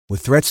With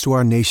threats to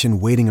our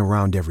nation waiting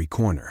around every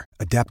corner,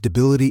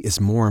 adaptability is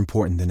more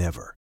important than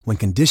ever. When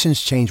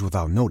conditions change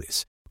without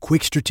notice,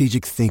 quick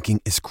strategic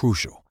thinking is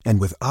crucial.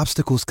 And with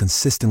obstacles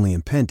consistently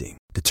impending,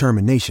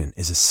 determination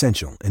is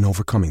essential in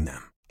overcoming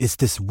them. It's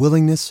this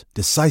willingness,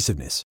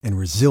 decisiveness, and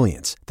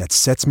resilience that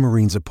sets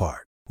Marines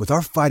apart. With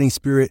our fighting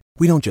spirit,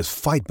 we don't just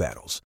fight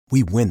battles,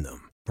 we win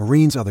them.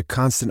 Marines are the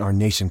constant our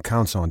nation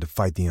counts on to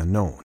fight the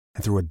unknown.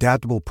 And through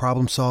adaptable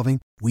problem solving,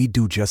 we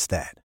do just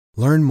that.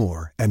 Learn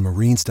more at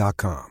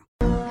marines.com.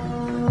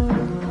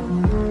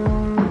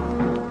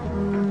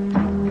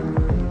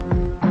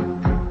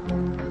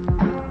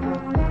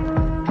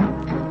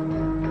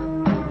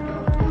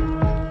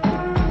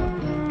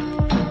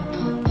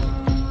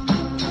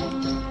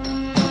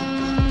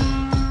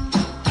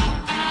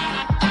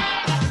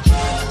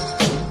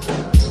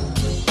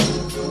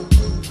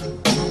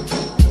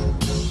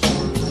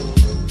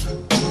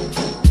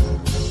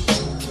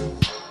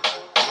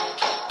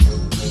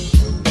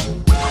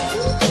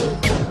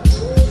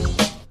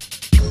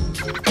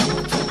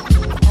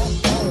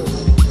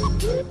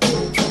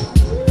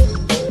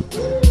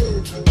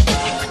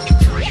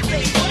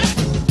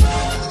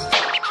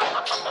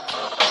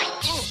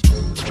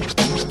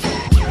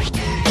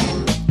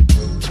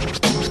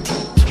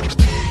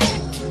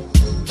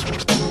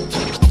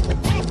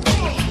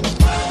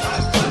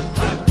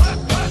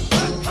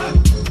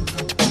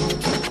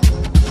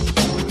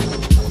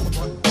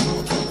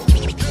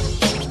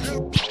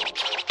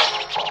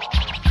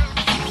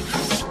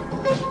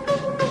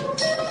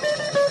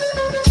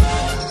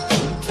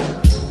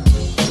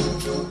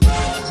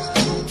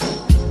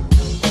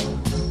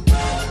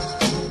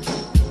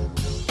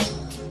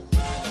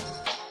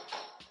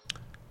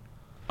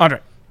 Andre.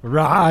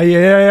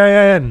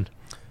 Ryan.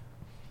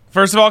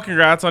 First of all,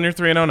 congrats on your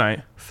 3-0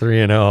 night.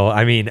 3-0.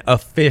 I mean,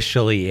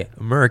 officially,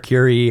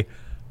 Mercury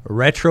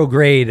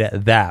retrograde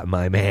that,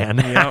 my man.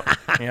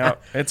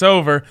 Yep. It's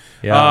over.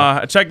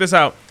 Yeah. Check this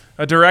out.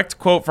 A direct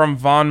quote from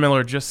Von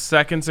Miller just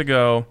seconds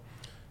ago.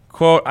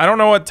 Quote, I don't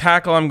know what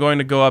tackle I'm going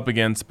to go up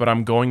against, but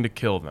I'm going to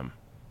kill them.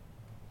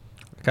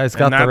 Guy's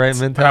got the right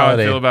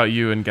mentality. How I feel about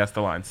you and Guess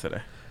the Lines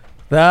today.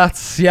 I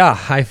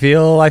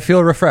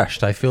feel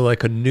refreshed. I feel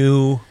like a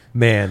new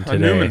man today. A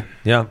Newman.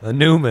 Yeah, a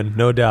Newman,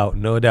 no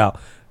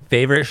doubt.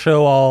 Favorite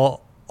show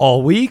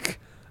all week.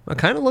 I'm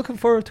kind of looking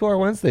forward to our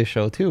Wednesday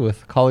show too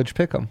with College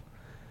Pick'em.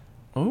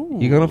 Oh,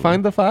 you gonna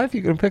find the 5?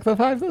 You gonna pick the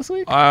 5 this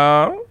week?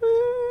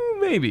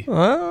 Maybe.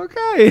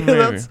 Okay,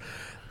 Maybe.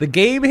 The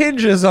game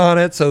hinges on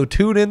it. So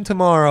tune in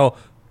tomorrow.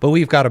 But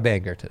we've got a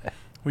banger today.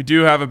 We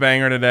do have a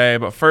banger today.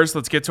 But first,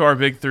 let's get to our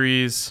big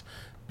threes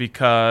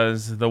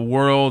because the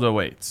world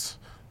awaits.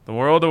 The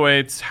world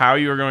awaits how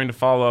you are going to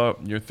follow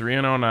up your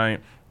 3-0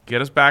 night.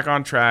 Get us back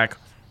on track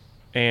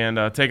and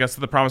take us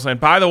to the promised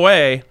land. By the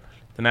way,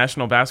 the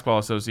National Basketball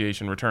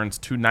Association returns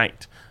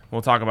tonight.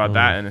 We'll talk about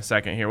that in a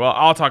second here. Well,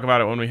 I'll talk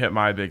about it when we hit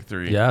my big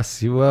three.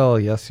 Yes, you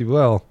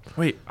will.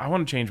 Wait, I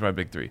want to change my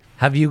big three.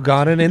 Have you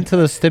gotten into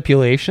the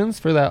stipulations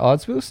for that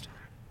odds boost?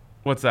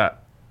 What's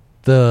that?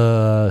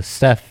 The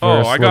Steph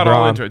versus I got LeBron.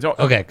 all into it.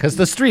 Okay, because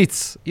the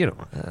streets, when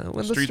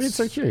the streets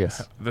are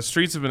curious. The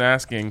streets have been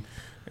asking,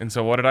 and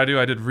so what did I do?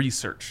 I did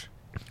research.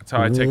 That's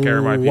how I take care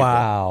of my people.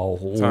 Wow.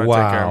 That's how I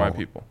take care of my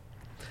people.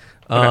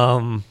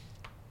 Okay.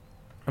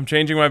 I'm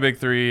changing my big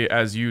three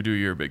as you do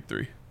your big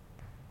three.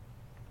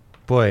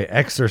 Boy,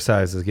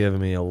 exercise is giving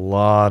me a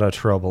lot of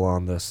trouble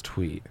on this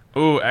tweet.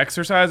 Ooh,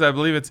 exercise? I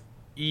believe it's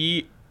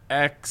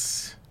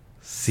EXCERS.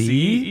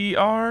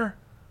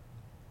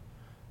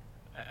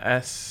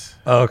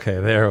 Okay,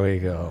 there we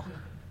go.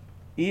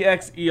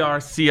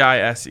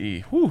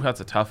 EXERCISE. Whew,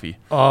 that's a toughie.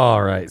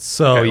 All right.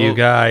 So, Okay, you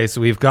guys,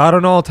 we've got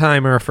an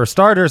all-timer. For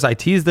starters, I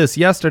teased this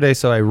yesterday,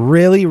 so I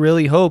really,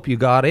 really hope you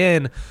got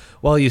in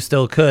while you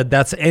still could.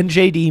 That's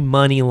NJD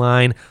money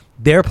line.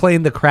 They're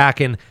playing the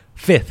Kraken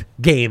 5th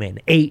game in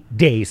 8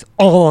 days,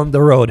 all on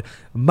the road.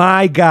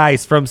 My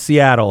guys from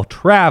Seattle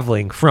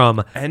traveling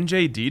from...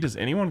 NJD? Does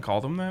anyone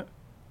call them that?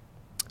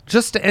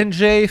 Just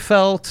NJ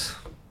felt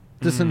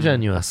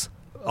disingenuous.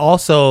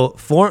 Also,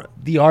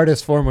 the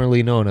artist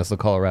formerly known as the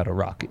Colorado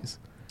Rockies.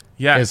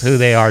 Yes. Is who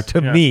they are to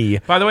me.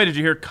 By the way, did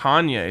you hear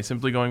Kanye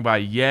simply going by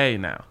Ye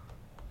now?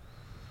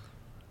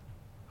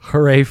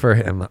 Hooray for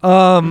him.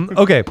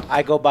 Okay.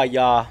 I go by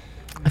Ya.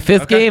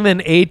 5th game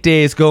in 8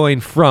 days, going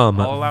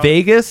from All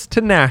Vegas to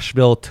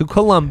Nashville to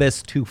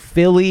Columbus to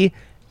Philly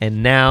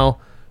and now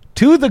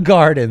to the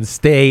Garden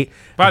State.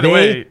 By the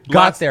way,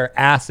 got their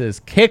asses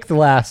kicked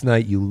last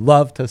night. You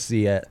love to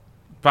see it.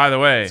 By the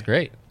way, It's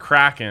great.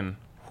 Kraken.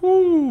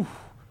 Whew,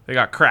 they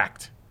got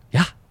cracked.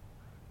 Yeah.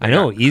 I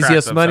know. got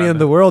Easiest cracked money upside in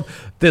the down. world.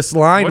 This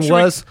line What should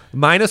was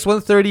minus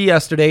 130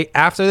 yesterday.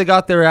 After they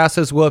got their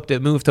asses whooped,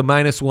 it moved to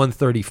minus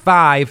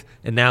 135,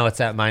 and now it's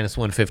at minus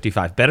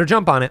 155. Better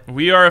jump on it.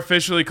 We are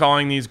officially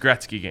calling these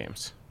Gretzky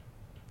games.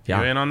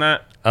 Yeah. You in on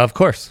that? Of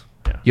course.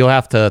 Yeah. You'll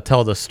have to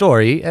tell the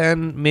story,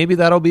 and maybe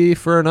that'll be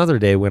for another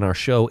day when our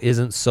show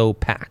isn't so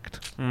packed.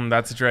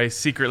 That's Dre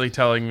secretly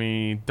telling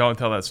me, don't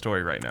tell that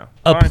story right now.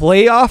 A Fine.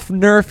 playoff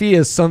nerfy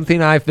is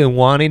something I've been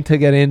wanting to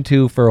get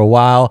into for a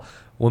while.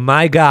 when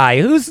my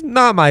guy, who's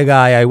not my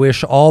guy, I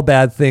wish all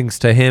bad things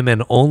to him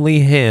and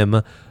only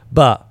him,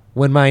 but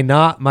when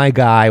not my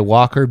guy,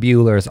 Walker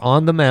Buehler's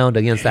on the mound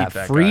against that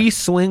free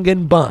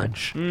swinging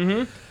bunch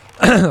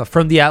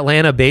from the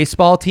Atlanta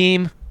baseball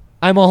team,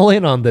 I'm all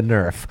in on the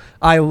Nerf.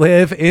 I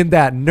live in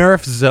that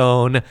Nerf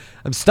zone.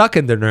 I'm stuck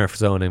in the Nerf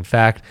zone, in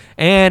fact.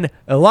 And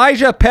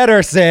Elijah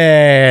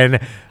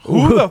Pettersson.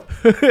 Who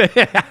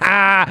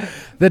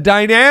the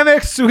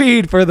dynamic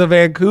Swede for the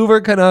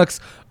Vancouver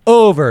Canucks,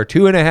 over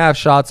 2.5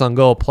 shots on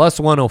goal, plus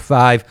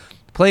 105.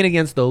 Playing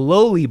against the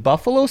lowly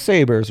Buffalo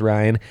Sabres,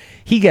 Ryan.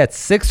 He gets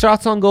 6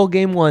 shots on goal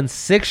game 1,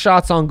 6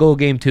 shots on goal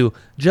game 2,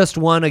 just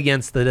 1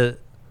 against the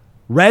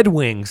Red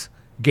Wings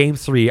game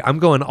 3. I'm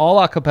going all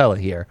a cappella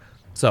here.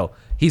 So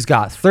he's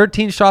got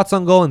 13 shots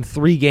on goal in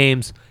 3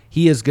 games.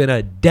 He is going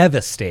to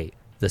devastate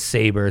the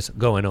Sabres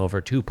going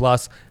over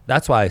 2+.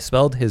 That's why I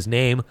spelled his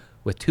name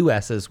with 2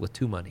 S's with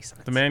 2 money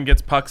signs. The man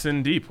gets pucks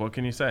in deep. What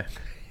can you say?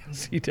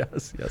 Yes, he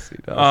does. Yes, he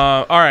does.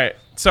 All right.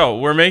 So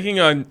we're making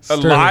a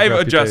live reputation.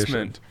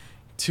 adjustment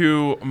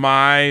to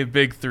my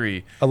big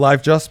 3. A live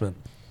adjustment.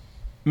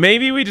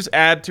 Maybe we just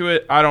add to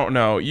it. I don't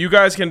know. You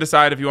guys can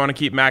decide if you want to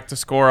keep Mac to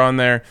score on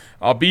there.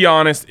 I'll be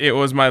honest. It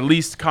was my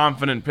least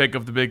confident pick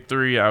of the big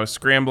 3. I was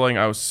scrambling.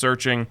 I was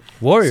searching.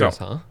 Warriors,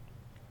 huh?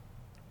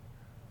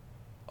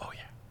 Oh,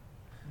 yeah.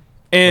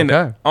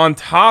 And on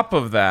top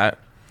of that,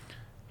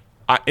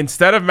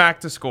 instead of Mac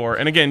to score,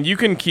 and again, you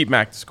can keep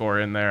Mac to score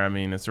in there. I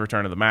mean, it's the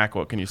return of the Mac.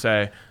 What can you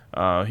say?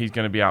 He's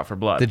going to be out for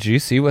blood. Did you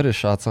see what his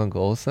shots on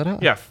goal set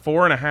up? Yeah,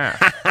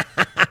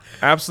 4.5.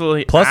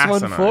 Absolutely plus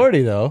asinine.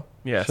 140, though.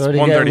 Yes, Shorty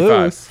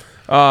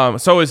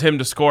 135. So is him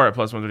to score at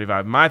plus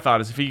 135. My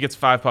thought is if he gets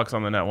 5 pucks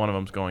on the net, one of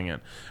them's going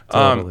in.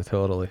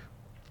 Totally.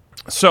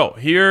 So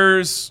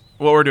here's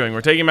what we're doing.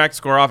 We're taking Mac to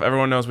score off.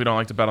 Everyone knows we don't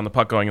like to bet on the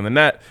puck going in the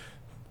net.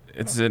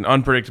 It's an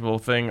unpredictable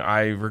thing.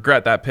 I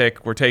regret that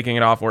pick. We're taking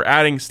it off. We're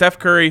adding Steph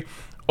Curry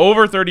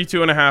over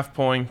 32.5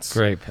 points.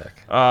 Great pick.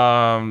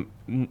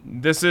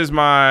 This is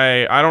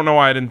I don't know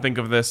why I didn't think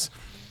of this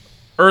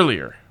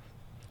earlier.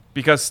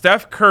 Because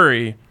Steph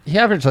Curry... He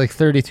averaged like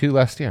 32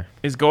 last year.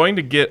 ...is going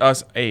to get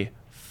us a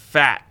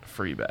fat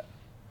free bet.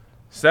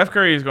 Steph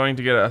Curry is going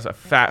to get us a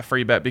fat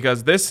free bet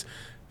because this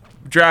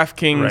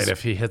DraftKings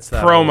if he hits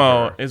that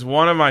promo is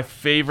one of my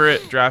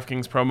favorite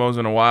DraftKings promos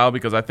in a while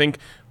because I think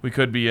we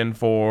could be in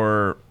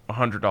for a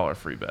 $100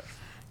 free bet.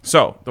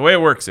 So the way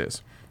it works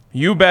is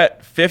you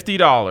bet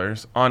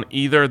 $50 on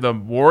either the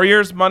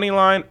Warriors money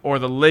line or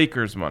the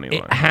Lakers money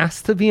line. It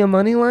has to be a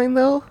money line,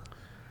 though?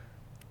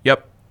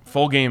 Yep.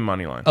 Full game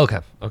money line.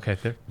 Okay.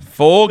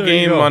 Full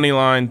game money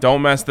line.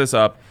 Don't mess this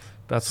up.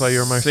 That's why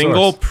you're my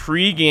single source.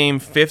 Pre-game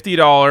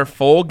 $50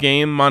 full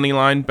game money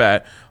line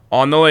bet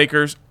on the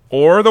Lakers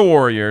or the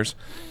Warriors,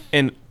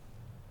 and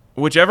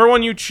whichever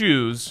one you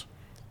choose,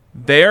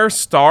 their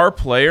star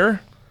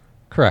player,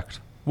 correct,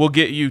 will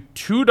get you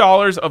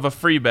 $2 of a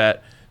free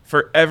bet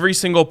for every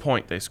single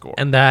point they score.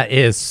 And that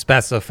is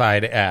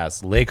specified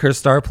as Lakers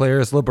star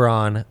player is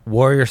LeBron,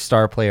 Warriors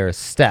star player is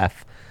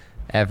Steph.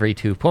 Every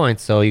 2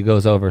 points, so he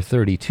goes over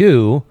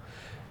 32,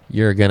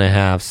 you're going to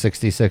have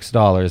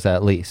 $66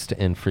 at least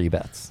in free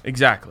bets.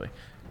 Exactly.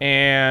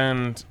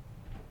 And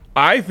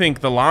I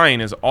think the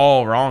line is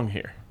all wrong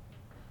here.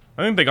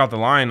 I think they got the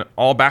line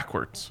all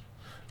backwards.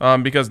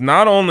 Because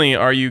not only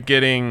are you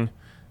getting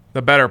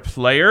the better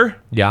player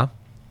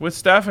with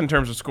Steph in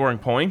terms of scoring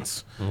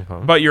points,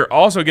 but you're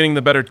also getting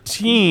the better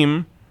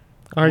team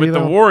with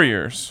the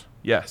Warriors.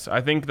 Yes,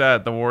 I think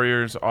that the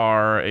Warriors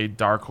are a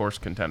dark horse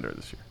contender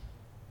this year.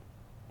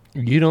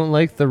 You don't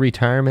like the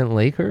retirement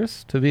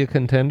Lakers to be a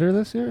contender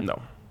this year?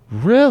 No.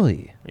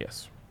 Really?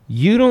 Yes.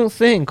 You don't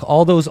think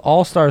all those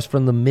all-stars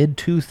from the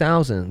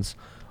mid-2000s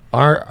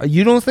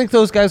you don't think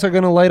those guys are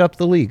going to light up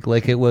the league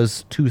like it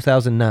was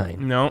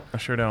 2009? No, I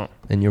sure don't.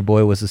 And your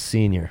boy was a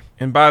senior.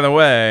 And by the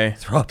way,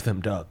 throw up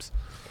them dubs.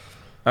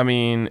 I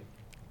mean,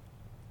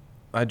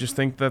 I just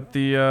think that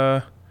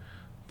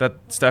that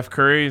Steph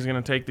Curry is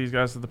going to take these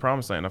guys to the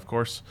promised land. Of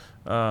course,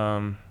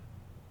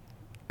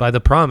 by the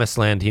promised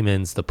land, he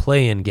means the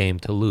play-in game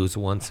to lose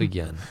once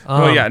again.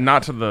 Well, yeah,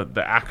 not to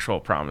the actual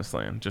promised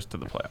land, just to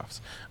the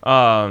playoffs.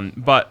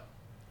 But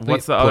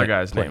what's the other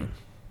guy's name?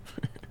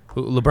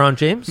 Who, LeBron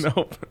James?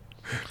 Nope.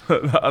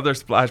 The other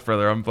Splash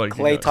Brother. I'm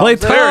blanking. Klay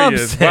Thompson. There he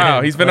is.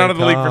 Wow, he's been out of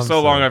the league for so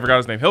Thompson. long. I forgot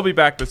his name. He'll be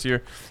back this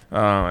year.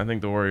 I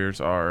think the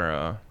Warriors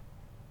are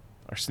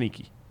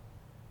sneaky,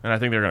 and I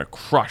think they're going to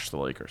crush the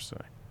Lakers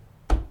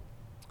today.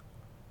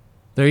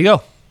 There you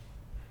go.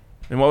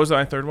 And what was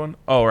my third one?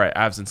 Oh, right,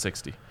 Avs in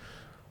 60.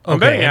 I'm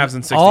betting Avs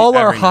in 60. All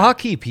our every night.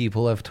 hockey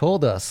people have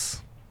told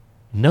us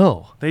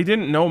no. They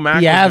didn't know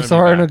Mac. The was Avs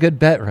gonna be aren't back. a good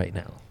bet right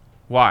now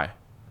Why?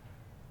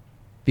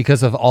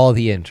 because of all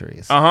the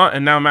injuries.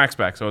 And now Mac's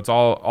back, so it's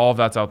all of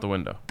that's out the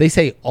window. They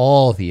say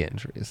all the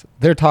injuries.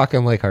 They're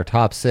talking like our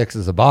top 6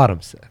 is a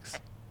bottom 6.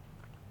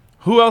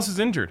 Who else is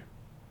injured?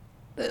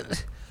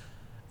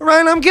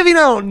 Ryan, I'm giving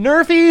out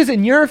Nerfies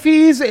and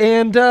Yerfies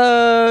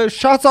and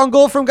shots on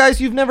goal from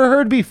guys you've never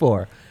heard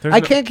before. I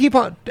can't keep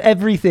on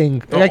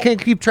everything. I can't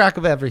keep track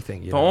of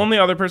everything. The only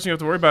other person you have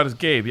to worry about is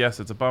Gabe. Yes,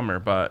 it's a bummer,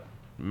 but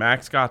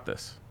Max got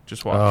this.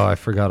 Just watch. Oh, I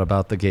forgot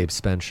about the Gabe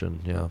suspension.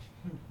 Yeah.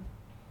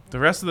 The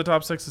rest of the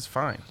top 6 is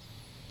fine.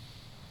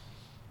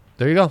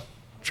 There you go.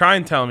 Try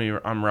and tell me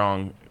I'm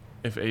wrong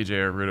if AJ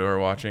or Rudo are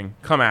watching.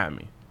 Come at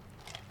me.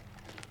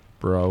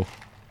 Bro.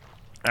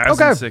 As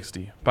in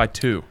 60 by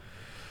 2.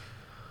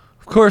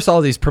 Of course,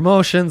 all these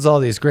promotions, all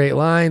these great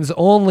lines,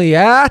 only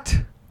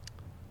at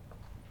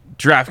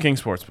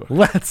DraftKings Sportsbook.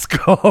 Let's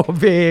go,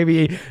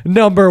 baby.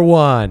 Number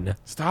 1.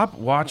 Stop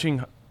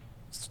watching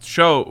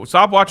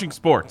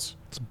sports.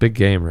 It's a big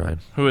game, Ryan.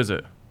 Who is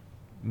it?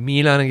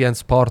 Milan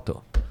against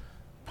Porto.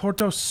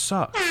 Porto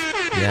sucks.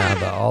 Yeah,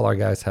 but all our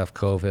guys have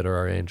COVID or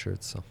are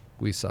injured, so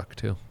we suck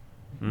too.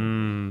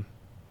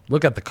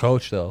 Look at the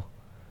coach, though.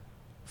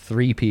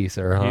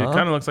 3-piecer, huh? He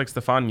kind of looks like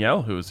Stefan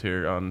Yell, who was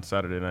here on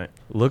Saturday night.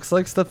 Looks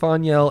like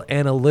Stefan Yell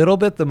and a little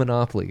bit the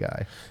Monopoly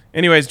guy.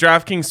 Anyways,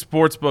 DraftKings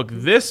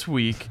Sportsbook this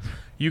week,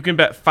 you can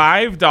bet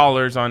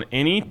 $5 on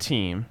any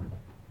team.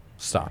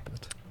 Stop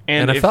it.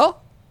 And NFL?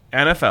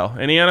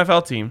 Any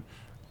NFL team.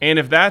 And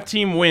if that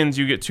team wins,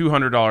 you get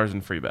 $200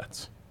 in free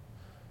bets.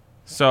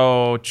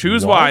 So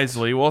choose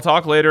wisely. We'll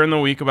talk later in the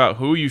week about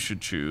who you should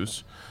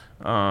choose.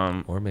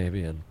 Or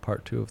maybe in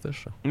part 2 of this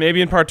show.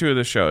 Maybe in part 2 of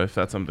this show, if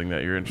that's something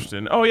that you're interested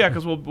in. Oh, yeah,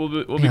 because we'll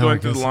be going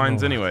through the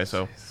lines anyway.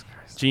 So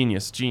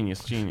genius.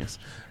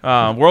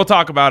 We'll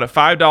talk about it.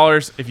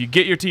 $5. If you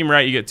get your team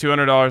right, you get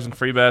 $200 in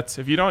free bets.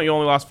 If you don't, you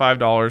only lost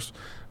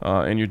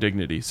 $5 in your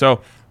dignity. So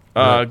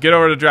get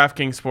over to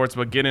DraftKings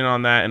Sportsbook, get in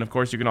on that. And, of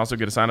course, you can also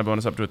get a sign-up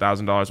bonus up to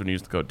 $1,000 when you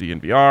use the code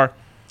DNVR.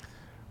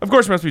 Of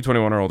course, must be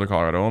 21 or older,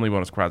 Colorado. Only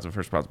bonus crowds of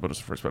first bonus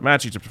for first bet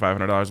match. Each up to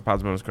 $500.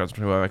 Deposit bonus crowds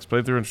for 2x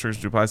playthrough.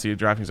 Instructions to apply. See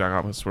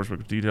DraftKings.com with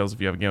sportsbook details. If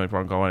you have a gambling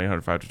problem, call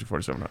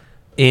 1-800-522-4700.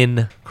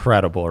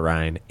 Incredible,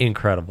 Ryan.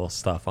 Incredible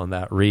stuff on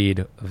that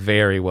read.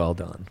 Very well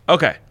done.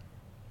 Okay.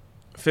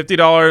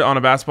 $50 on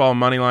a basketball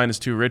money line is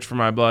too rich for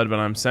my blood, but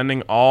I'm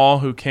sending all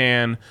who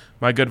can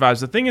my good vibes.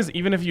 The thing is,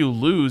 even if you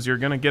lose, you're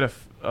going to get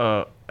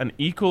an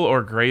equal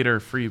or greater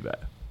free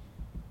bet.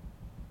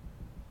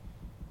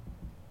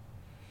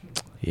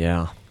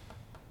 Yeah.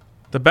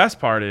 The best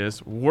part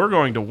is we're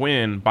going to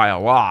win by a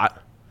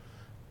lot.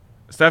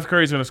 Steph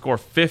Curry's going to score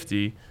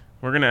 50.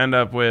 We're going to end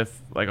up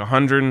with like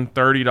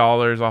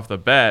 $130 off the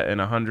bet and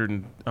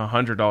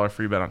 $100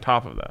 free bet on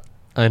top of that.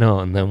 I know.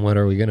 And then what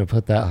are we going to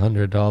put that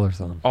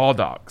 $100 on? All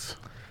dogs.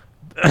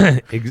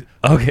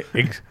 Okay.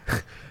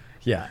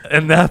 Yeah.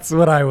 And that's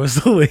what I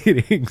was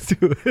leading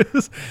to.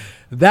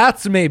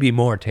 That's maybe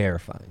more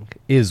terrifying,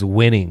 is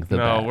winning the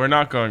bet. No, we're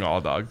not going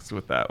all dogs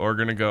with that. We're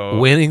going to go.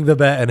 Winning the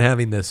bet and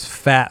having this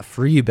fat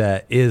free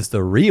bet is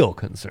the real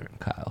concern,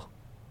 Kyle.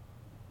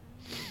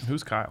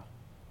 Who's Kyle?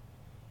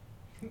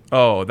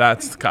 Oh,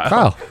 that's Kyle.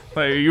 Kyle.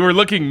 Like, you were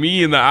looking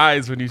me in the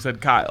eyes when you said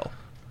Kyle.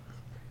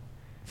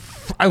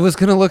 I was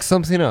going to look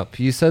something up.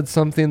 You said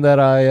something that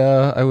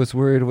I was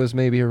worried was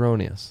maybe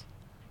erroneous.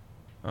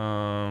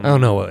 I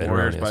don't know what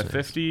Warriors erroneous by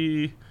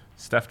 50.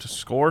 Steph to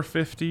score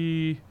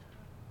 50.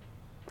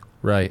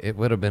 Right. It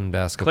would have been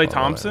basketball. Klay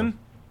Thompson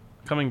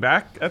coming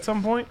back at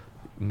some point.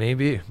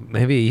 Maybe.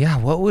 Yeah.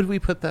 What would we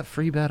put that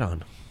free bet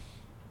on?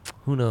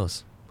 Who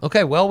knows?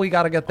 Okay. Well, we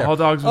got to get there. All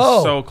dogs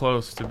was so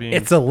close to being.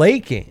 It's a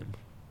late game.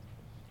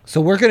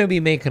 So we're going to be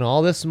making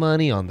all this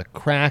money on the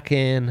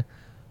Kraken,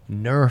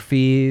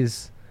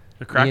 Nerfies.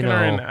 The Kraken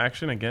are in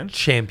action again?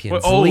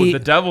 Champions the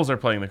League. Devils are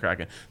playing the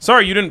Kraken.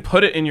 Sorry, you didn't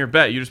put it in your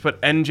bet. You just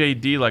put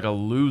NJD like a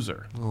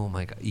loser. Oh,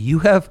 my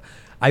God.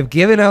 I've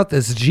given out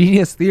this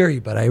genius theory,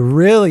 but I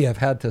really have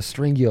had to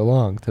string you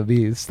along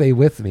to stay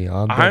with me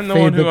on the I'm the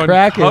one who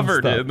Kraken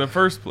uncovered stuff. it in the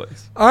first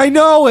place. I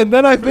know, and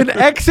then I've been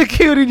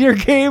executing your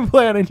game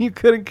plan, and you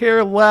couldn't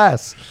care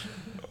less.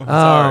 I'm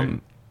sorry.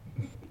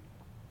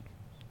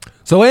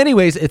 So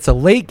anyways, it's a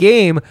late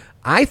game.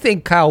 I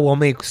think Kyle will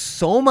make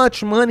so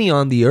much money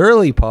on the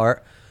early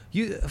part.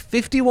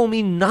 50 will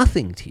mean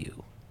nothing to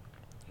you.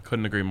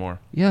 Couldn't agree more.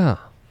 Yeah.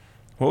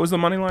 What was the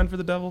money line for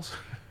the Devils?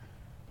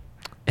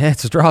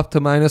 It's dropped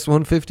to minus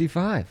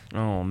 155.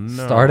 Oh,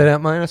 no. Started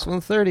at minus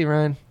 130,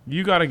 Ryan.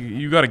 You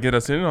gotta get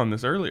us in on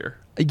this earlier.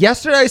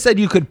 Yesterday I said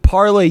you could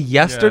parlay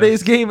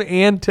yesterday's game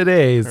and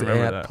today's at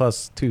that.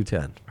 plus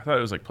 210. I thought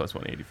it was like plus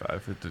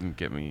 185. It didn't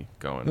get me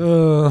going.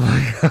 Oh,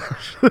 my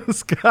gosh.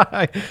 This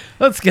guy.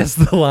 Let's guess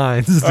the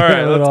lines. All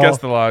right, let's guess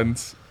the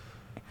lines.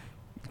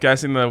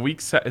 Guessing the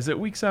week is it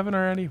week 7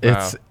 already? Wow.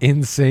 It's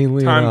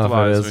insanely Time enough.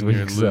 flies it is when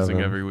you're week losing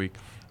 7. every week.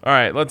 All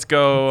right, let's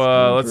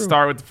go. Let's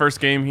start with the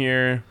first game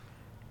here.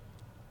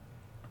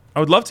 I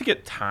would love to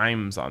get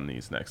times on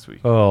these next week.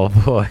 Oh,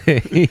 boy.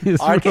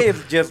 RK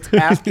is just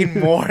asking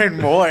more and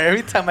more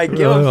every time I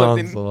give him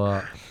something.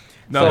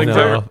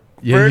 No,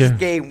 First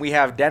game, we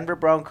have Denver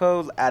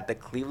Broncos at the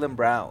Cleveland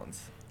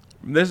Browns.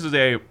 This is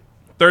a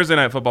Thursday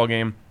night football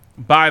game.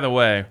 By the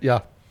way,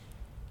 Yeah.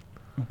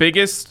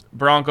 biggest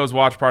Broncos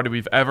watch party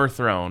we've ever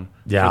thrown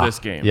for this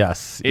game.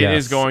 Yes. It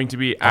is going to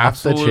be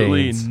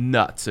absolutely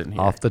nuts in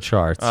here. Off the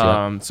charts.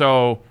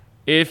 So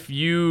if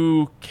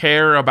you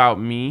care about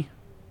me,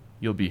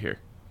 you'll be here.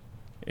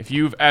 If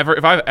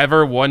I've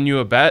ever won you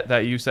a bet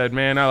that you said,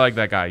 man, I like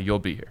that guy, you'll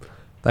be here.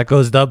 That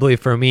goes doubly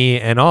for me.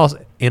 And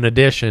also, in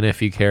addition,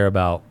 if you care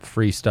about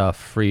free stuff,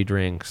 free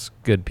drinks,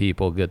 good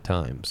people, good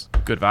times.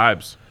 Good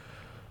vibes.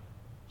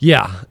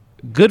 Yeah.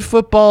 Good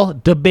football,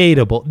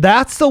 debatable.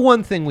 That's the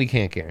one thing we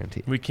can't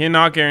guarantee. We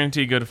cannot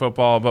guarantee good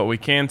football, but we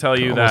can tell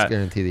you Almost that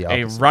guarantee the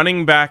a opposite.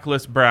 running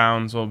backless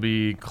Browns will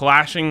be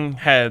clashing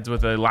heads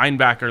with a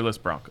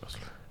linebackerless Broncos.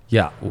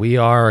 Yeah, we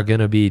are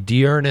going to be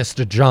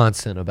Dearnest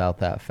Johnson about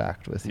that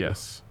fact with you.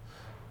 Yes.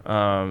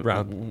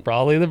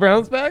 Probably the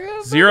Browns back.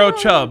 0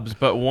 Chubbs,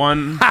 but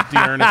 1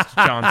 Dearnest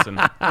Johnson.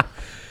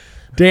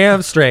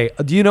 Damn straight.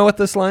 Do you know what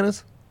this line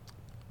is?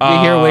 You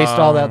here waste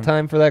all that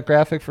time for that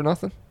graphic for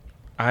nothing?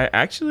 I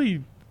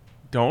actually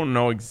don't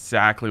know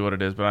exactly what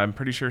it is, but I'm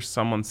pretty sure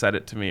someone said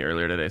it to me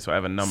earlier today, so I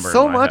have a number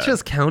So in my much head.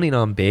 as counting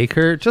on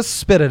Baker. Just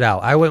spit it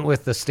out. I went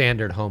with the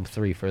standard home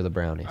 3 for the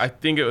Brownies. I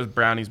think it was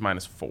Brownies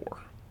 -4.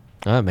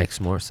 That makes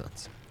more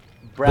sense.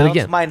 Browns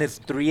again-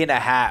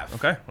 -3.5.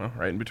 Okay, well,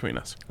 right in between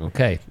us.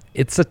 Okay,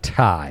 it's a I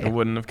tie.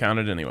 wouldn't have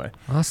counted anyway.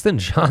 Austin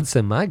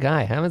Johnson, my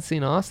guy. Haven't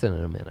seen Austin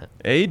in a minute.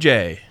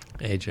 AJ.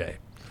 AJ.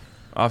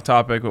 Off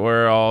topic,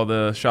 where are all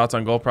the shots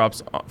on goal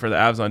props for the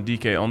Avs on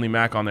DK? Only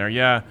Mac on there.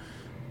 Yeah.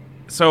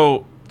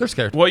 So They're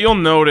scared. what you'll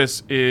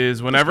notice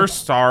is whenever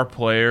star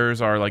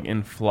players are like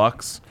in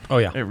flux, Oh,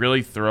 yeah. it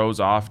really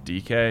throws off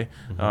DK.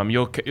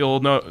 You'll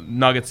know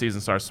Nugget season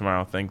starts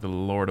tomorrow. Thank the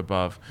Lord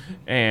above,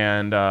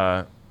 and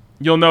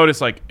you'll notice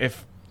like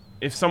if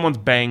someone's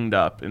banged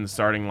up in the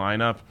starting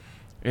lineup,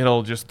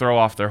 it'll just throw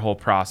off their whole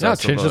process. Yeah, it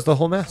changes the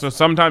whole mess. So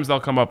sometimes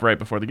they'll come up right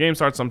before the game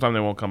starts. Sometimes they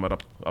won't come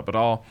up at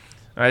all.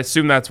 I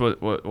assume that's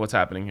what's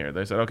happening here.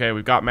 They said, okay,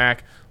 we've got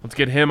Mac. Let's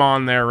get him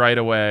on there right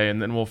away,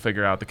 and then we'll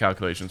figure out the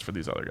calculations for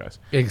these other guys.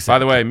 Exactly. By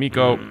the way,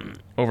 Miko,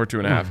 over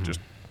 2.5. Just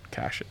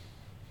cash it.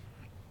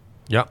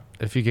 Yep,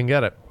 if you can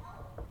get it.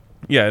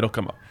 Yeah, it'll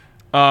come up.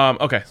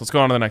 Okay, let's go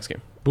on to the next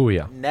game.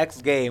 Booyah.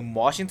 Next game,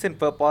 Washington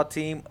football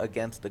team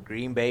against the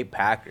Green Bay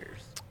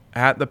Packers.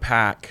 At the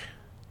Pack.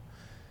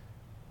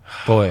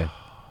 Boy.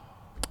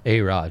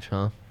 A-Raj,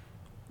 huh?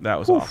 That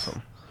was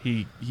awesome.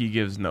 He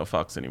gives no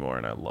fucks anymore,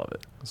 and I love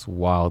it. It's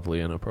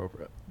wildly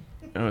inappropriate.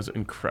 It was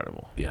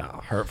incredible. Yeah,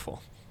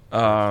 hurtful.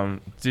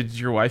 Did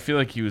your wife feel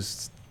like he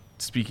was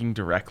speaking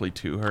directly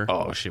to her?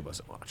 Oh, she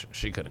wasn't watching.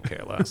 She couldn't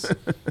care less.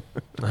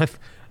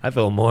 I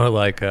feel more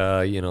like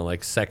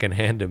like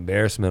secondhand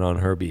embarrassment on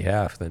her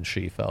behalf than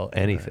she felt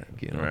anything.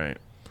 Right.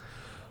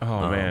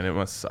 Oh, man, it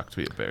must suck to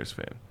be a Bears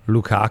fan.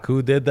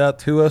 Lukaku did that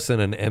to us in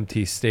an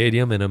empty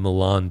stadium in a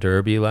Milan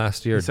derby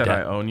last year. He said,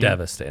 "I own you."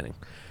 Devastating.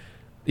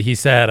 He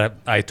said,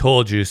 I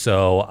told you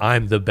so.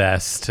 I'm the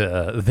best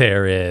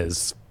there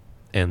is.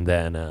 And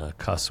then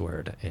cuss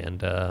word. And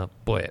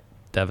boy, it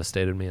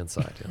devastated me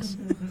inside. Yes.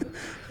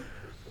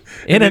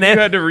 In then you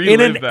had to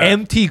relive that.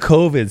 empty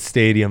COVID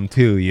stadium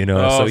too,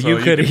 Oh, so you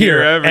could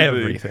hear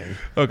everything.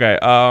 Okay,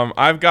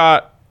 I've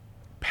got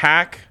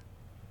Pack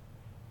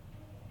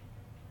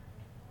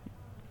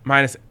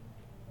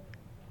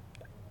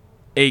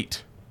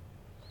 -8.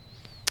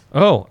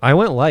 Oh, I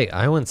went light.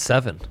 I went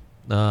 7.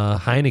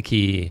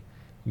 Heineke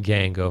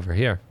gang over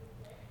here.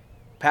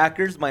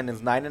 Packers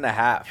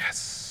 -9.5.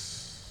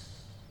 Yes.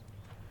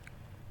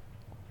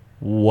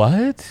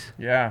 What?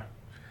 Yeah.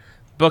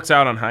 Book's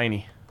out on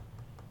Heine.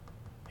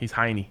 He's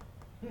Heine.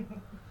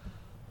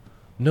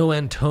 No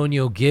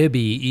Antonio Gibby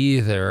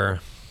either.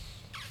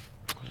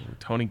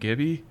 Tony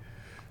Gibby?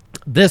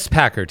 This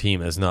Packer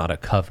team is not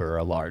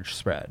a large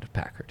spread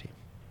Packer team.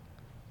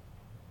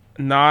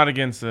 Not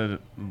against a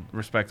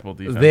respectable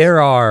defense.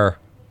 There are,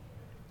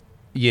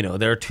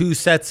 there are 2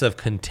 sets of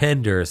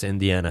contenders in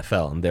the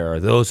NFL, and there are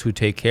those who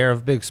take care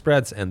of big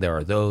spreads, and there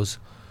are those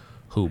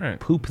who Right.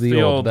 poop It's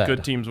the old bed.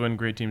 good teams win,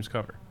 great teams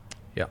cover.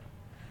 Yeah,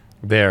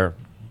 they're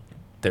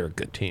a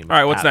good team. All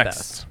right, what's at next?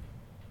 best.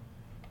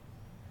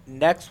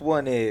 Next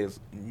one is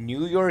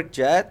New York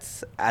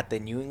Jets at the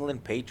New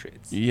England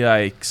Patriots.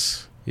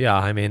 Yikes. Yeah,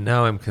 I mean,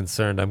 now I'm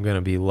concerned I'm going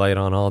to be light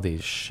on all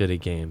these shitty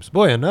games.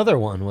 Boy, another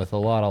one with a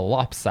lot of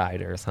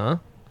lopsiders, huh?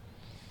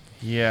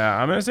 Yeah,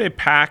 I'm going to say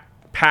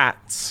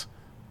Pats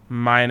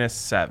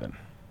 -7.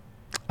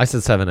 I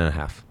said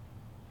 7.5.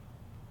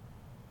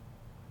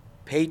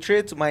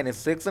 Patriots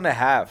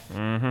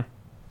 -6.5.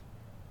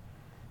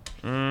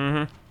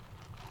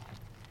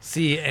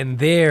 See, and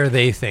there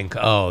they think,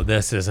 oh,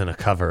 this isn't a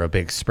cover, a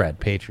big spread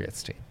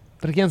Patriots team.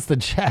 But against the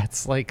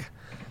Jets,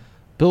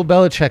 Bill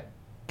Belichick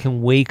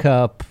can wake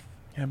up.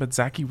 Yeah, but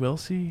Zachy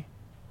Wilsey?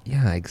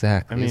 Yeah,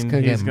 exactly. I mean, he's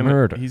going to get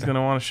murdered. He's going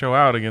to want to show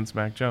out against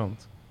Mac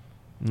Jones.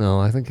 No,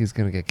 I think he's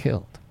going to get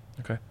killed.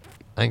 Okay.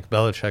 I think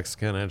Belichick's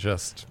going to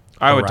just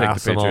I would take the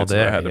harass him all Patriots if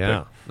I day. had to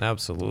Yeah,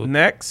 absolutely.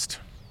 Next.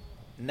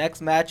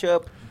 Next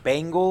matchup,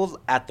 Bengals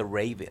at the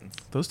Ravens.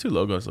 Those 2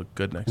 logos look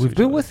good next to We've each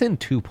been other. within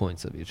 2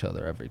 points of each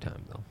other every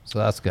time, though. So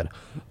that's good.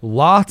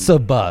 Lots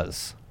of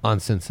buzz on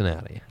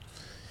Cincinnati.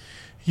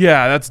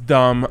 Yeah, that's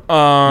dumb.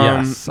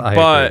 Yes, I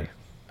agree.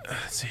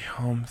 Let's see,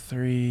 home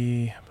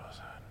 3.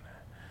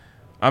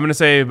 I'm gonna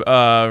say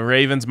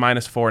Ravens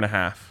minus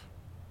 4.5.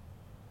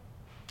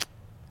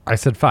 I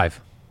said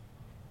 5.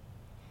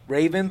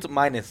 Ravens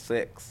minus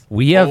 6.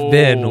 We have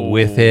been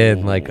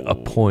within like a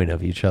point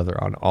of each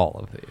other on all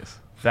of these.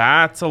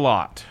 That's a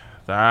lot.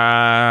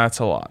 That's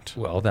a lot.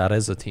 Well, that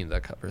is a team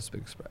that covers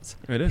big spreads.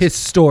 It is.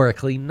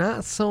 Historically,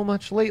 not so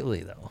much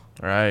lately, though.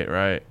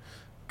 Right.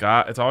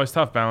 God, it's always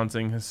tough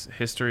balancing his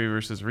history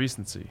versus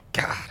recency.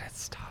 God,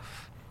 it's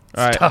tough. It's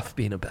All right. tough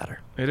being a better.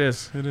 It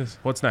is.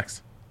 What's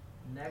next?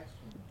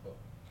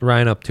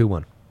 Ryan up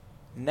 2-1.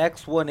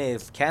 Next one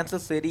is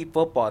Kansas City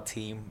football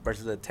team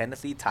versus the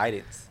Tennessee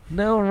Titans.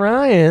 Now,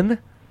 Ryan,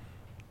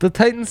 the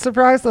Titans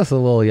surprised us a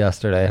little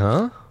yesterday,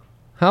 huh?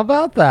 How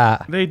about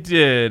that? They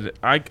did.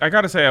 I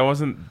gotta say, I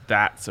wasn't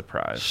that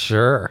surprised.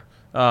 Sure.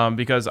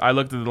 Because I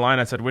looked at the line,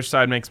 I said, which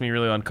side makes me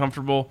really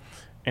uncomfortable?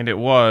 And it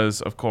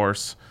was, of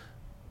course,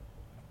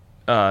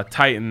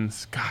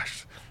 Titans.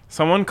 Gosh,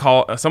 someone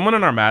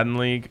in our Madden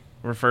League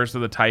refers to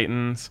the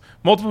Titans.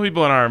 Multiple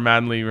people in our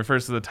Madden League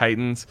refers to the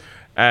Titans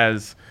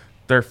as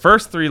their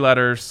first 3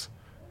 letters,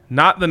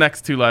 not the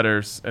next 2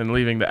 letters, and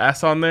leaving the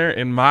S on there.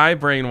 And my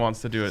brain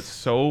wants to do it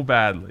so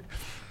badly.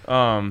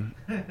 Do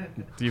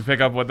you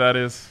pick up what that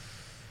is?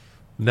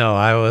 No,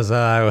 I was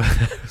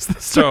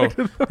So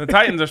the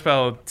Titans are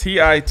spelled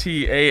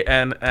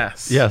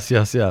Titans.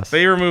 Yes.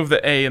 They remove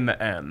the A and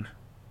the N.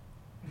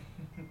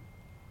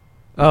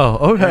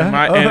 Oh, okay.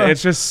 And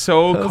it's just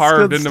so That's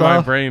carved good into my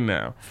stuff. brain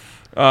now.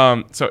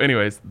 So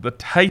anyways, the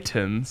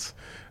Titans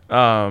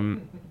were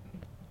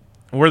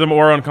the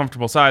more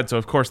uncomfortable side, so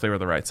of course they were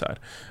the right side.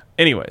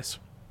 Anyways,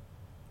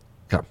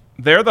 Okay.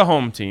 they're the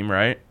home team,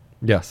 right?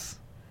 Yes.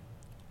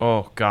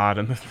 Oh, God,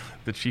 and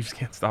the Chiefs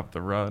can't stop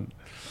the run.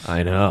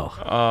 I know.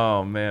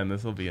 Oh, man,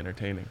 this will be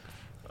entertaining.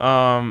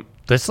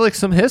 There's like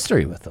some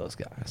history with those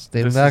guys.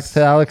 Dating This back is-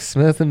 to Alex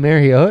Smith and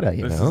Mariota,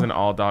 you This know? is an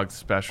all-dog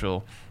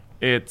special.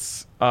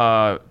 It's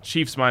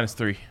Chiefs minus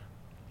 3.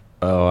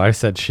 Oh, I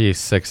said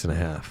Chiefs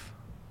 6.5.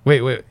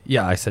 Wait.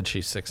 Yeah, I said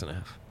Chiefs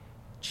 6.5.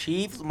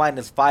 Chiefs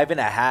minus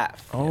 5.5.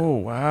 Oh,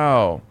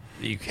 wow.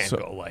 You can't So-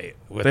 go light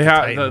with They the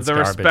have Titans the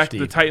garbage respect. The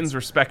defense. Titans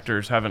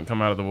respecters haven't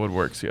come out of the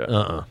woodworks yet.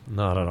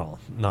 Not at all.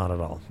 Not at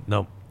all.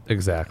 Nope.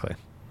 Exactly.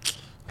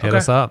 Hit Okay.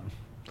 us up.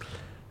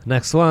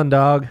 Next one,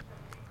 dog.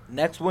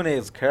 Next one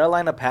is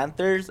Carolina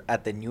Panthers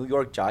at the New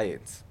York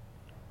Giants.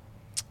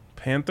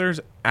 Panthers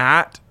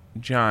at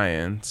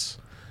Giants.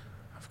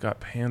 I've got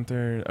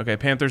Panthers. Okay,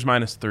 Panthers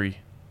minus 3.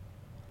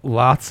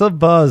 Lots of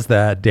buzz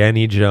that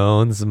Danny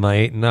Jones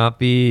might not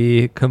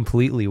be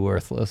completely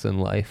worthless in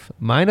life.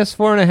 Minus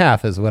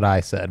 4.5 is what I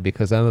said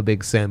because I'm a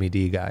big Sammy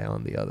D guy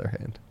on the other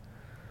hand.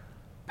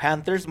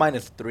 Panthers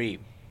minus 3.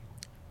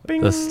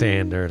 Bing. The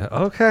standard.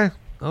 Okay.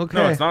 No,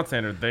 it's not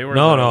standard. They were the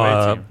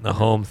away team. the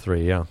home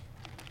 3, yeah.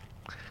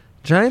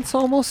 Giants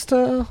almost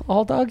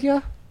all dog,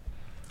 yeah?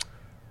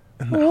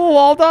 Oh,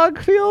 all dog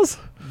feels?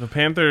 The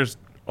Panthers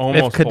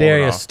almost If pulled it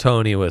Kadarius off.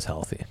 Toney was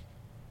healthy.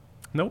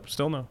 Nope,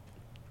 still no.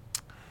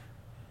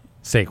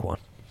 Saquon,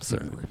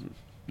 certainly.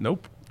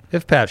 Nope.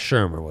 If Pat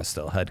Shermer was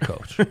still head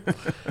coach.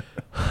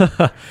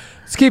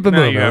 Let's keep it Now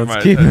moving. you have Let's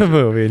my keep it attention.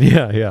 moving.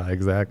 Yeah,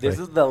 exactly. This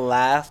is the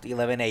last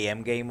 11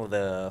 a.m. game of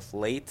the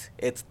slate.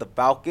 It's the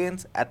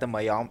Falcons at the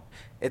Miami.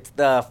 It's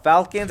the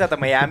Falcons at the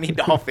Miami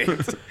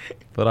Dolphins.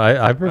 But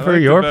I prefer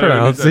like it your better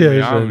when you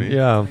said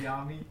pronunciation.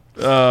 Miami.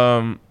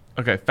 Yeah.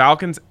 Okay,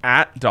 Falcons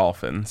at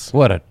Dolphins.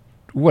 What a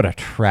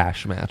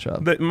trash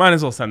matchup. They might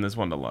as well send this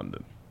one to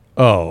London.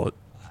 Oh,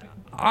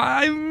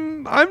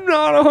 I'm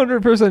not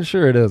 100%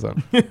 sure it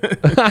isn't.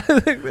 I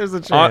think there's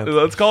a chance.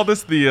 Let's call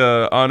this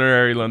the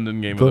honorary London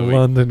game The of the week.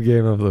 London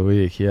game of the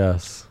week,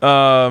 yes.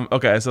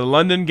 Okay, so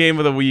London game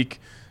of the week.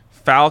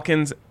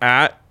 Falcons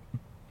at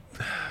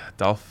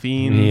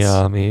Dolphins.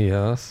 Miami,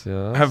 yes.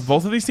 Have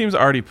both of these teams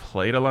already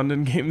played a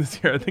London game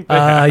this year? I think they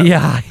have.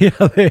 Yeah,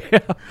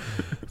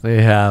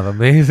 they have.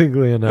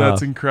 Amazingly enough.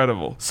 That's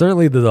incredible.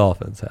 Certainly the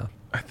Dolphins have.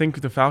 I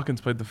think the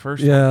Falcons played the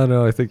first one. Yeah,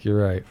 no, I think you're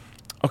right.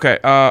 Okay,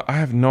 I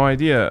have no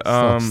idea.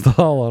 Stop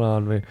stalling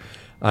on me.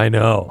 I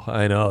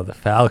know. The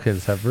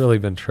Falcons have really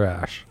been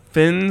trash.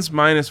 Fins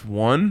minus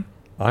 1.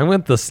 I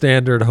went the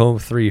standard home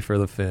 3 for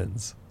the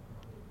Finns.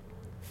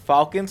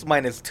 Falcons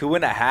minus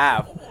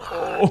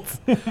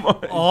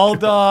 2.5. All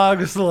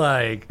dogs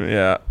like.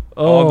 Yeah.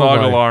 Oh All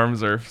dog my.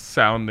 alarms are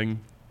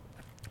sounding.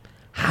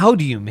 How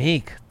do you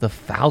make the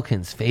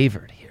Falcons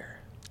favored here?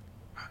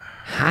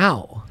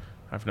 How?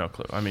 I have no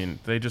clue. I mean,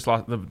 they just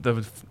lost.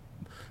 The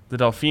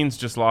Dolphins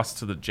just lost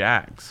to the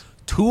Jags.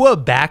 Tua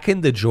back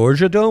in the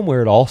Georgia Dome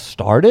where it all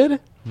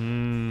started?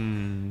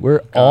 Where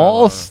it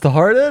all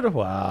started?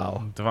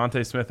 Wow.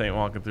 Devontae Smith ain't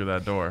walking through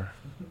that door.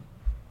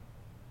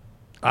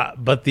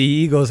 But the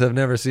Eagles have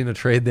never seen a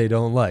trade they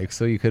don't like,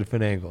 so you could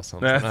finagle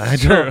something.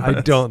 That's true.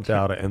 I don't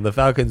doubt it. And the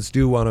Falcons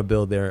do want to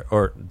build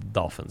or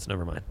Dolphins,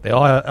 never mind. They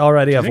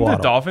already I have think the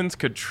Waddle. Dolphins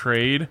could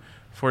trade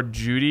for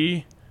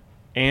Judy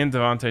and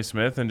Devontae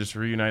Smith and just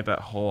reunite that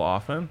whole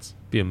offense.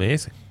 Be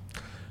amazing.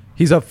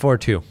 He's up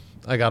 4-2.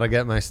 I got to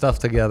get my stuff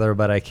together,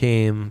 but I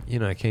came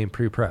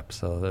pre-prep,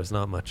 so there's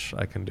not much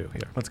I can do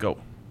here. Let's go.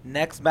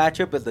 Next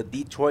matchup is the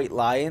Detroit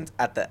Lions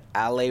at the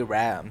LA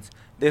Rams.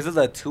 This is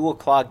a 2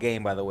 o'clock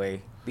game, by the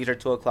way. These are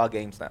 2 o'clock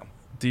games now.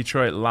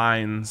 Detroit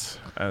Lions,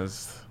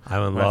 as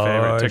I'm my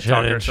favorite large and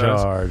TikToker in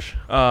says. charge.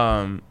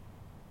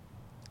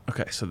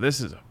 Okay, so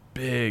this is a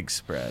big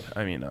spread.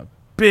 I mean, a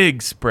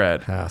big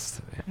spread. Has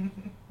to be.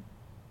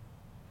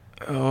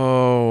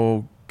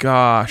 Oh,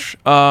 gosh.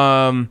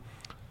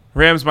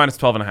 Rams minus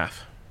 12.5.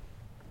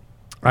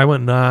 I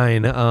went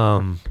 9.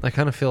 I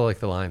kind of feel like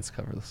the Lions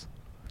cover this.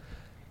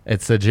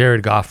 It's a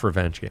Jared Goff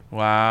revenge game.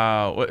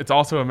 Wow. Well, it's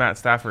also a Matt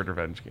Stafford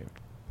revenge game.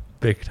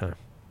 Big time.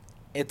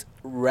 It's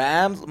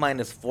Rams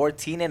minus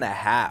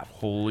 14.5.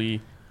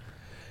 Holy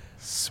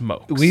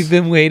smokes. We've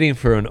been waiting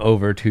for an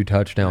over 2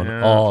 touchdown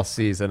Yeah. all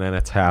season, and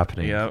it's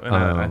happening. Yeah, and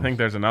I think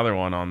there's another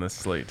one on this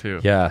slate, too.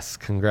 Yes,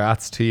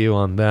 congrats to you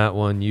on that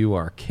one. You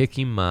are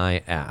kicking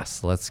my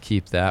ass. Let's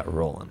keep that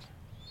rolling.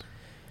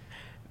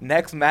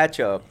 Next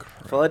matchup,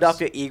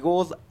 Philadelphia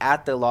Eagles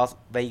at the Las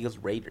Vegas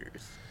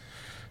Raiders.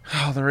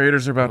 Oh, the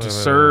Raiders are about to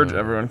surge.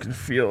 Everyone can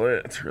feel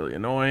it. It's really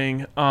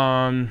annoying.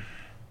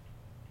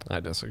 I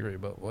disagree,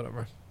 but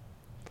whatever.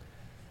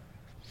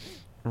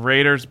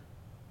 Raiders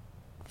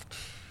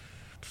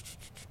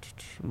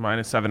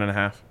minus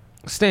 7.5.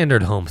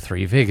 Standard home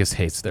 3. Vegas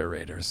hates their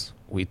Raiders.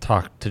 We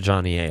talked to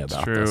Johnny A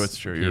about this. It's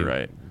true. You're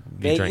right.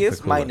 He drank the Vegas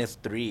Kool-Aid. minus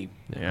 3.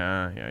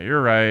 Yeah,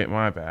 you're right.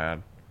 My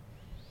bad.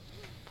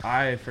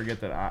 I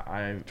forget that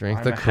I'm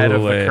Drank the ahead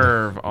of the Kool-Aid.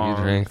 curve You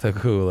on drank the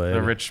Kool-Aid.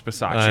 the Rich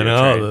Bisaccia I trade.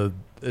 know.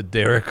 The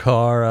Derek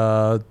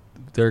Carr.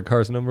 Derek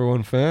Carr's number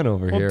 1 fan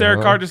over here. Well, Derek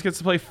huh? Carr just gets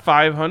to play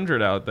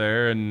 500 out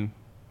there, and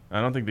I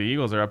don't think the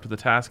Eagles are up to the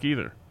task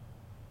either.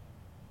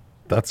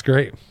 That's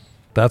great.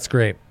 That's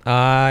great.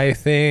 I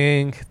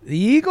think the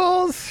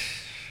Eagles.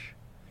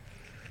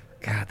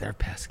 God, they're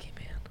pesky,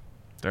 man.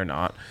 They're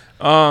not.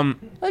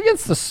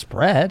 Against the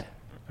spread.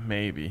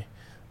 Maybe.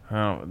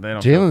 Oh, they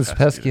don't. Jalen's feel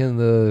pesky in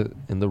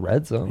the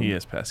red zone. He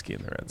is pesky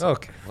in the red zone.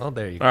 Okay, well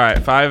there you go. All right,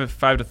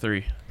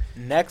 5-3.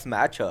 Next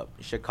matchup,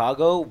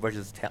 Chicago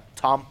versus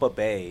Tampa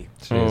Bay.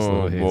 Jeez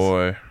Oh Louise.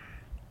 boy.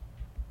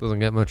 Doesn't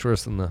get much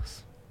worse than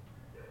this.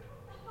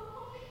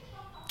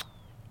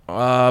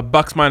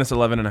 Bucks minus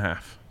 11.5.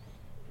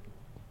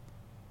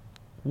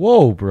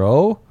 Whoa,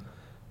 bro.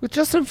 With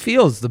Justin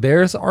Fields, the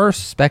Bears are a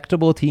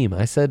respectable team.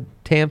 I said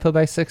Tampa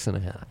by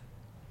 6.5.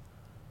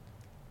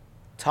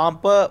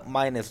 Tampa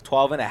minus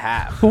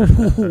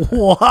 12.5.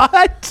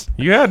 What?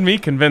 You had me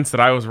convinced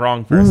that I was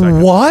wrong for a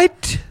second.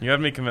 What? You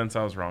had me convinced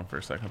I was wrong for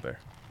a second there.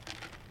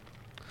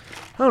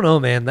 I don't know,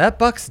 man. That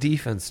Bucks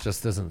defense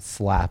just isn't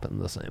slapping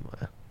the same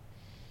way.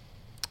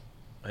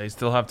 They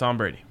still have Tom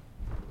Brady.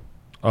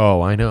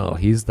 Oh, I know.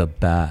 He's the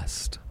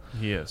best.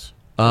 He is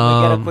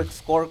Can we get a quick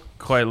score?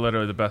 quite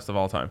literally the best of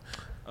all time.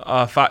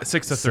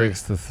 6-3.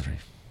 6-3.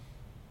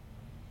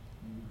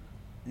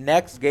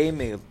 Next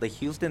game is the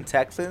Houston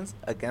Texans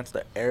against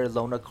the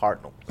Arizona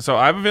Cardinals. So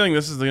I have a feeling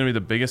this is going to be the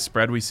biggest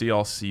spread we see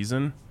all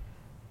season.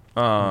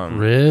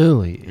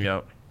 Really?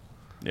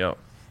 Yep.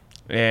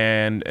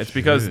 And it's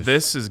because Jeez.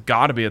 this has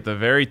got to be at the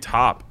very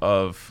top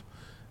of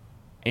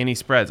any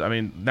spreads. I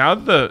mean, now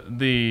that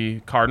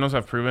the Cardinals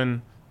have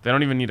proven they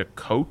don't even need a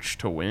coach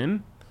to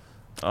win,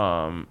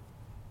 they're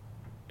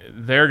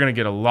going to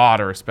get a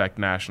lot of respect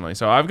nationally.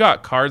 So I've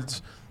got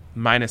Cards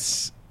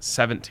minus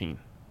 17.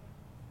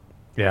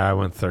 Yeah, I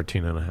went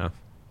 13.5.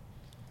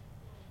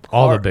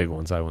 All the big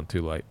ones, I went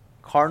too light.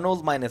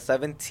 Cardinals minus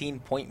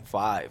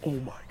 17.5. Oh,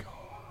 my God.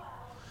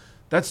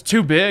 That's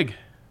too big.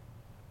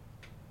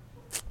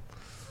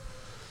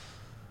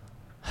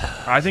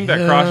 I think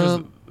that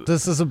crosses.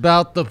 This is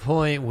about the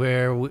point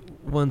where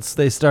once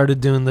they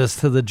started doing this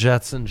to the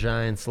Jets and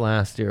Giants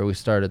last year, we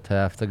started to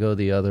have to go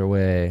the other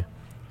way.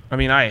 I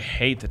mean, I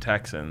hate the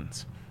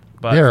Texans,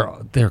 but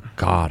They're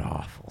god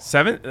awful.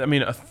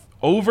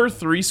 over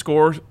 3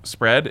 score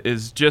spread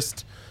is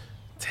just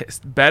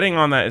betting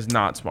on that is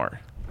not smart.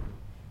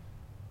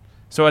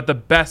 So at the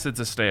best,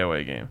 it's a stay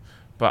away game.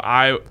 But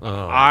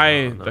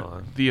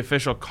the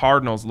official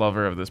Cardinals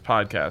lover of this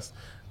podcast,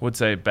 would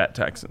say bet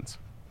Texans.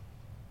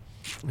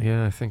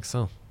 Yeah, I think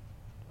so.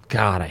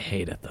 God, I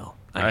hate it though.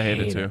 I hate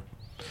it too.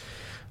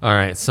 All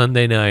right,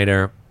 Sunday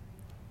nighter.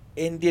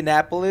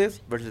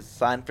 Indianapolis versus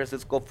San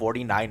Francisco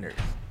 49ers.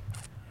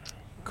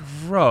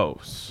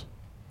 Gross.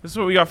 This is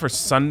what we got for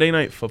Sunday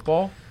Night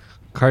Football?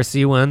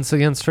 Carson Wentz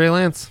against Trey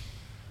Lance.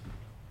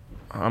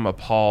 I'm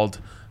appalled.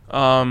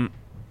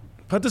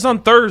 Put this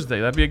on Thursday.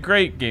 That'd be a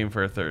great game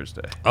for a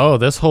Thursday. Oh,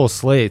 this whole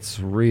slate's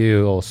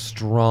real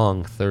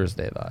strong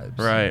Thursday vibes.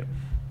 Right.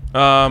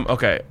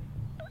 Okay.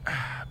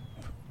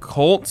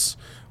 Colts.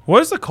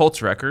 What is the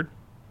Colts record?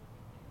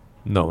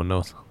 No one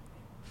knows.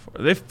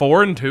 Are they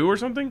 4-2 or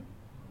something?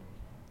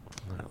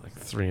 Like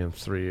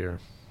 3-3 or.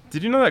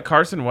 Did you know that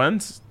Carson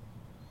Wentz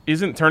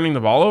isn't turning the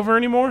ball over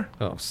anymore?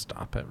 Oh,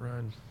 stop it,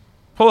 Ryan.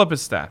 Pull up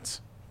his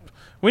stats.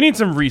 We need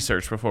some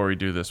research before we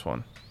do this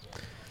one.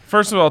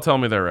 First of all, tell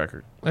me their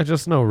record. I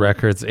just know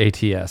records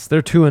ATS.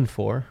 They're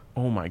 2-4.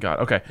 Oh my God.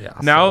 Okay. Yeah,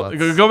 Now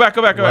so go back.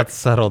 let's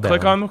settle down.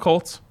 Click on the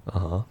Colts.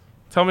 Uh-huh.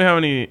 Tell me how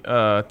many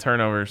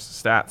turnovers.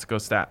 Stats. Go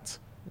stats.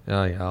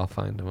 Oh, yeah, I'll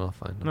find him.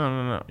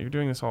 No. You're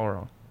doing this all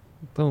wrong.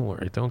 Don't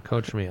worry. Don't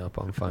coach me up.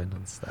 I'm finding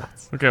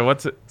stats. Okay.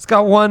 What's it? It's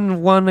got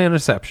one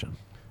interception.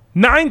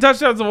 9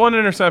 touchdowns and 1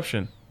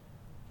 interception.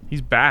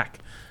 He's back.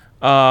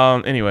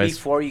 Anyways.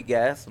 Before you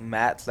guess,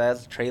 Matt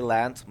says Trey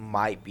Lance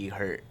might be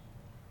hurt.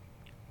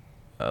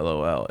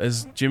 LOL.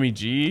 Is Jimmy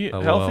G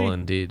Oh, healthy? well,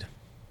 indeed.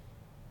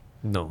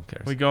 No one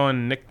cares. We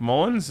going Nick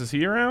Mullins? Is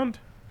he around?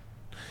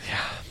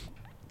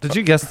 Did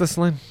you guess this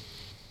line?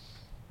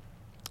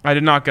 I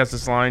did not guess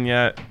this line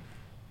yet.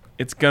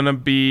 It's gonna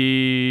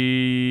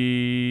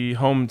be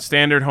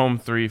standard home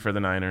 3 for the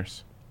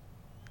Niners.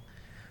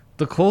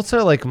 The Colts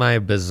are like my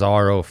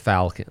bizarro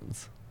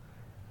Falcons.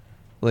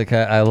 Like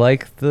I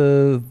like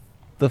the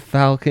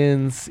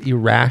Falcons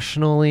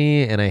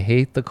irrationally, and I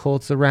hate the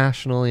Colts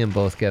irrationally, and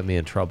both get me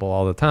in trouble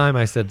all the time.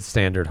 I said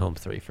standard home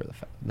 3 for the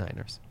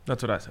Niners.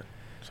 That's what I said.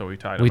 So we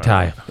tied. We them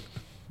tie. out.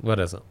 What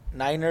is it?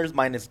 Niners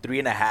minus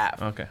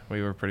 3.5. Okay,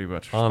 we were pretty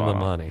much On the spot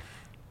money.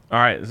 All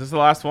right, is this the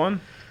last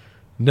one?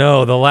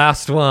 No, the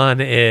last one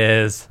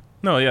is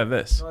No, yeah,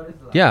 this.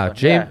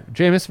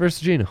 Jameis versus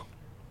Geno.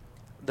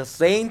 The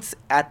Saints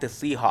at the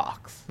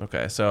Seahawks.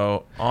 Okay,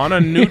 so on a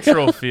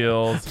neutral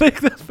field,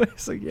 Make that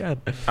face again.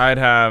 I'd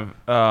have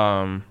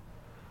Why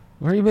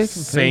are you making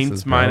Saints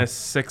faces, bro? minus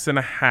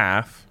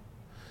 6.5.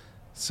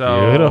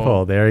 So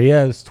Beautiful. There he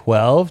is.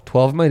 12.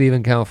 12 might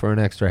even count for an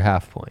extra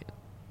half point.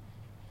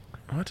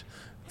 What?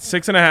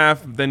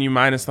 6.5. Then you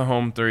minus the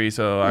home 3.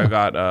 So I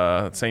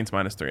got Saints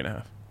minus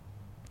 3.5.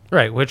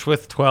 Right, which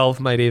with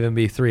 12 might even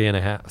be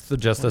 3.5. So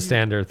just a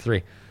standard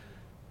 3.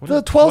 What The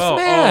is 12th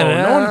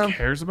man. Oh, no one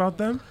cares about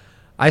them.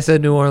 I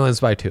said New Orleans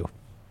by 2.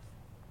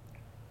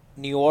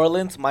 New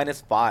Orleans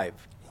minus 5.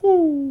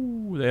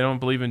 Woo, they don't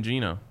believe in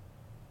Geno.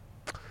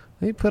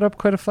 They put up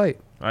quite a fight.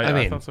 I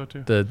mean, thought so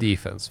too. The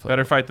defense.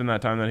 Better fight than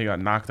that time that he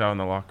got knocked out in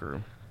the locker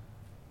room.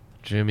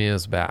 Jimmy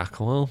is back.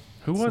 Well,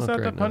 Who it's was not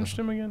that great punched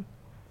him again?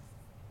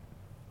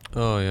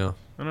 Oh, yeah.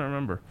 I don't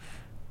remember.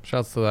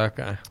 Shouts to that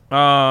guy.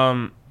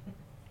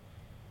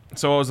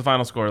 So what was the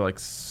final score? Like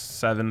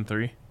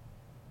 7-3?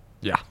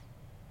 Yeah.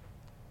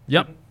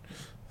 Yep.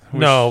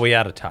 No, we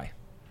had a tie.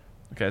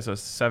 Okay, so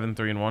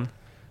 7-3-1.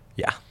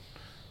 Yeah.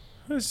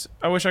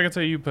 I wish I could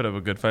say you put up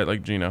a good fight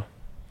like Gino.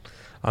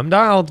 I'm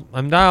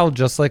dialed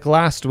just like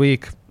last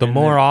week. The And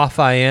more then- off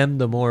I am,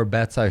 the more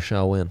bets I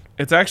shall win.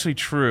 It's actually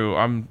true.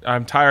 I'm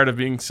tired of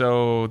being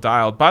so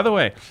dialed. By the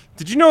way,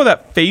 did you know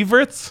that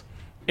favorites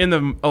in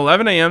the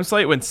 11 a.m.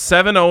 slate went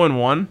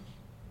 7-0-1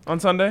 on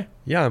Sunday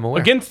Yeah, I'm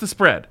aware. against the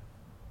spread?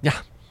 Yeah.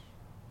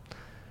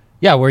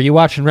 Yeah, were you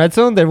watching Red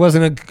Zone? There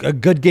wasn't a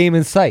good game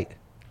in sight.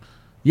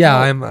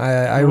 Yeah, No,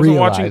 I wasn't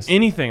realized. watching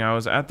anything. I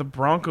was at the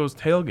Broncos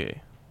tailgate.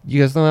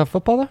 You guys don't have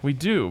football there? We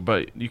do,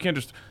 but you can't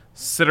just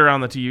sit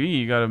around the TV.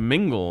 You got to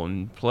mingle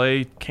and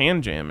play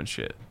can jam and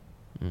shit.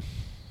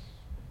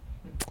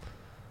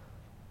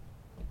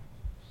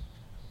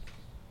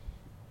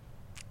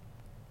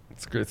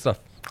 It's great stuff.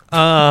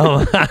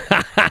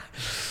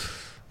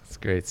 It's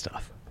great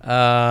stuff.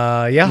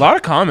 A Yeah. lot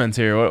of comments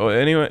here.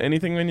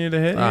 Anything we need to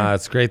hit? here?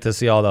 It's great to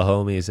see all the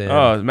homies in.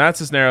 Oh, Matt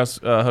Cisneros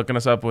hooking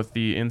us up with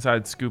the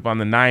inside scoop on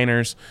the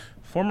Niners.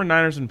 Former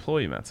Niners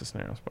employee, Matt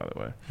Cisneros, by the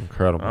way.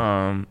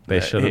 Incredible. They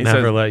should have he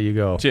never says- let you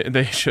go.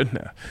 They shouldn't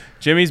have.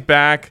 Jimmy's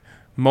back.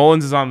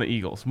 Mullins is on the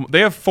Eagles. They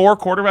have 4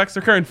 quarterbacks.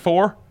 They're carrying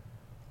 4.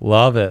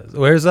 Love it.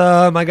 Where's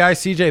my guy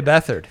CJ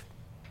Beathard?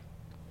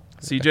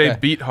 CJ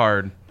beat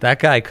hard. That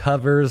guy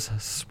covers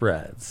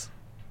spreads.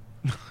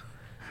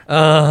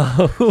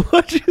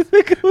 What do you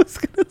think I was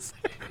gonna say?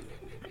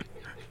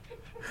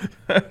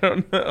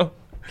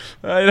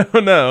 I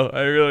don't know.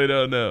 I really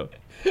don't know.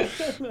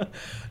 It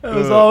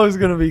was always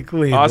gonna be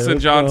clean. Austin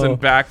dude. Johnson Oh.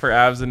 back for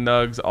Avs and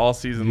Nugs all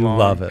season You long.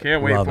 love it.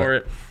 Can't wait Love for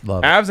it. it.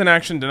 Love it. Avs in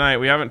action tonight.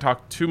 We haven't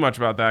talked too much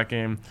about that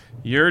game.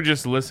 You're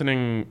just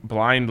listening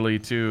blindly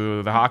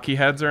to the hockey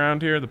heads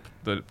around here,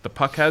 the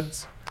puck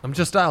heads. I'm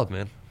just dialed,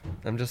 man.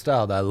 I'm just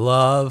dialed. I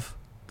love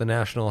the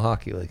National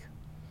Hockey League.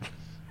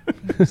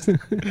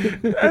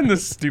 And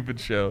this stupid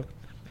show.